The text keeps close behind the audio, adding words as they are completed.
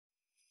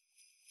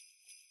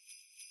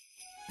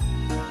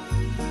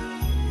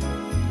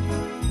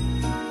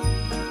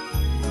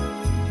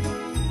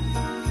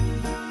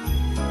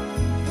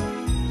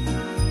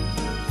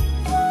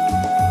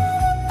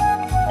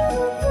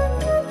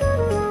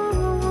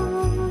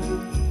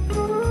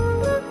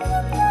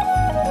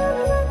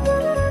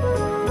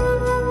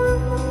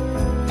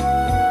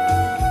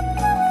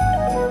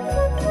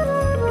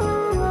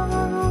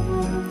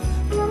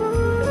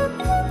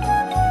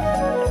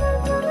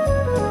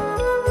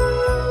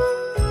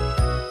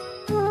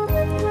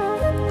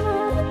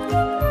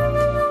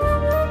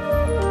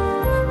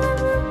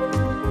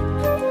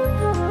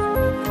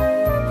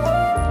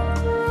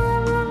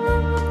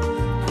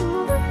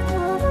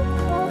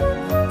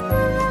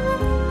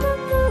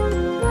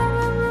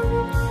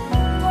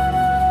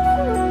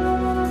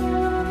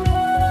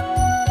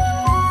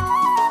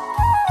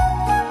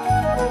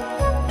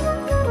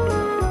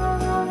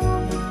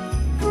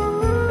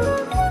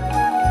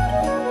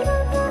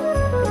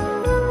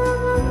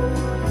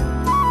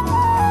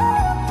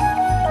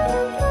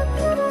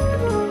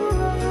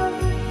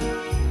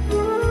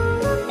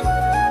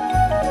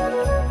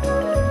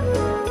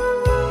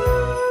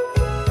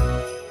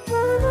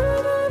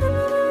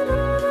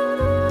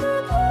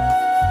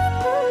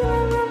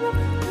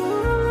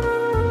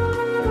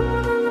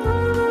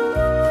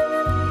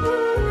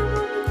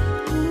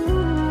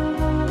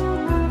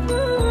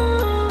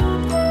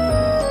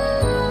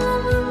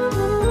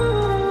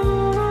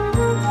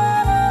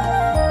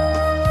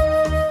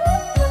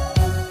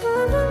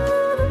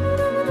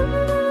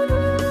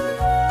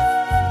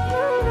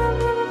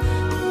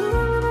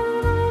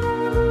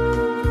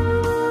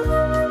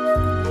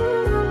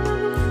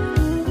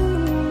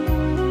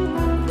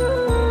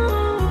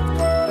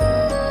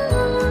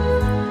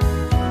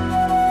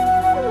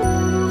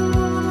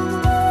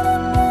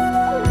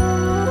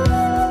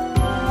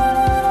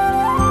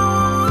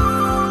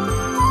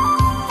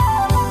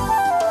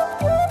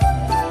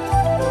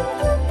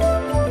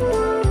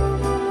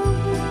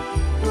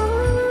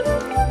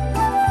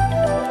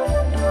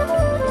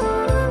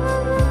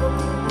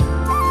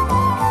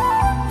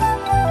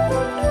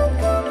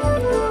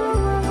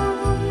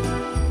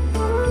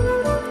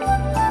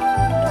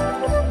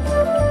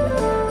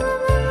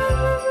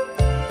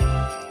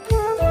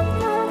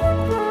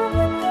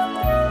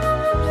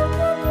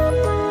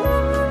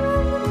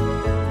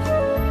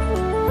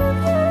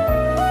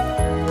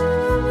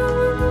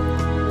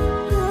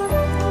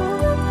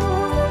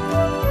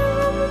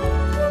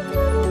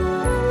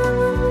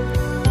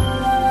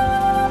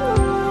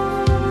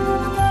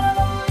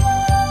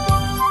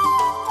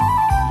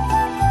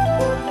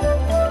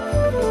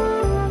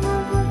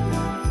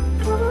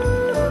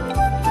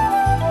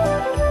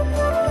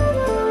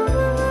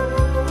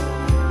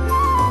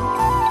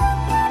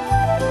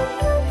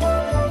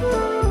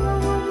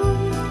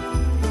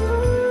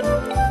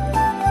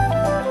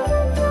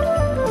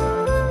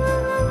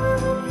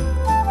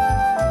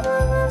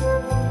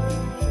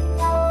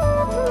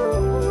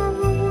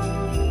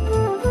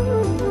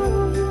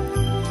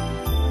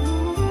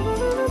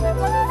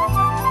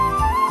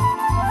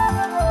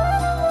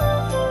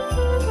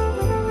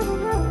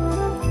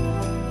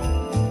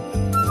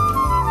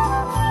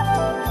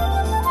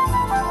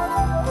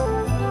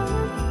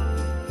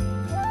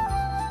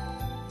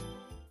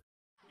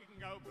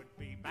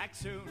back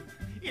soon.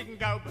 You can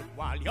go, but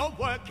while you're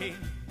working,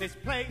 there's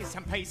play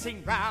some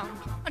pacing round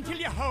until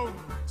you're home,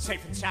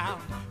 safe and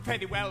sound. Fare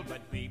thee well,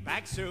 but be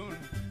back soon.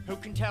 Who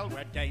can tell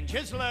where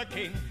danger's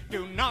lurking?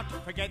 Do not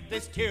forget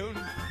this tune.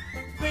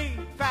 Be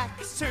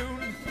back soon.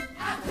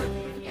 How could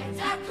we forget?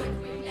 How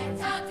could we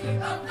let our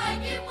dear old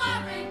make him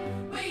worry?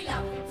 We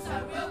love him,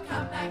 so we'll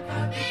come back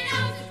home. He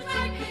knows it's a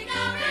great big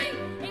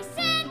hurry. He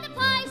sang the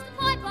pies, the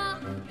piper.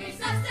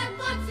 He's us and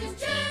what's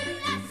his tune?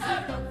 That's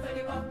so long,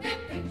 Freddie won't be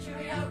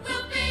picturio.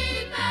 We'll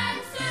be back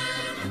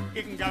soon.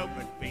 You can go,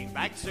 but be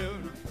back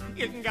soon.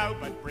 You can go,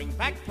 but bring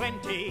back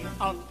plenty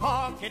of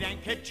pocket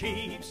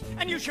handkerchiefs.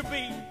 And you should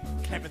be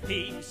clever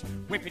thieves.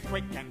 Whip it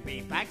quick and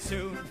be back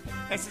soon.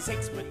 There's a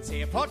sixpence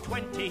here for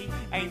 20.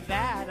 Ain't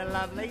that a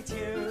lovely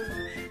tune?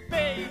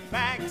 Be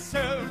back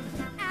soon.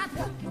 Our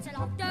pockets are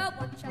locked, a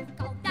watch of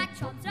gold that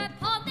trumps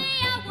upon the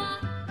hour.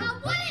 A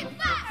wooden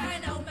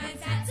bat, An old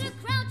man's hat. the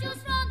crown jewels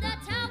from the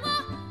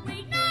tower.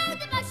 We know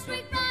the best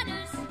street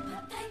runners.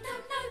 But they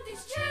don't know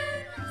this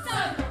tune. So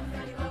long,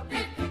 Freddie won't be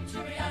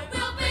picturio.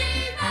 We'll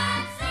be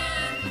back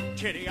soon.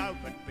 Cheerio,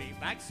 but be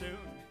back soon.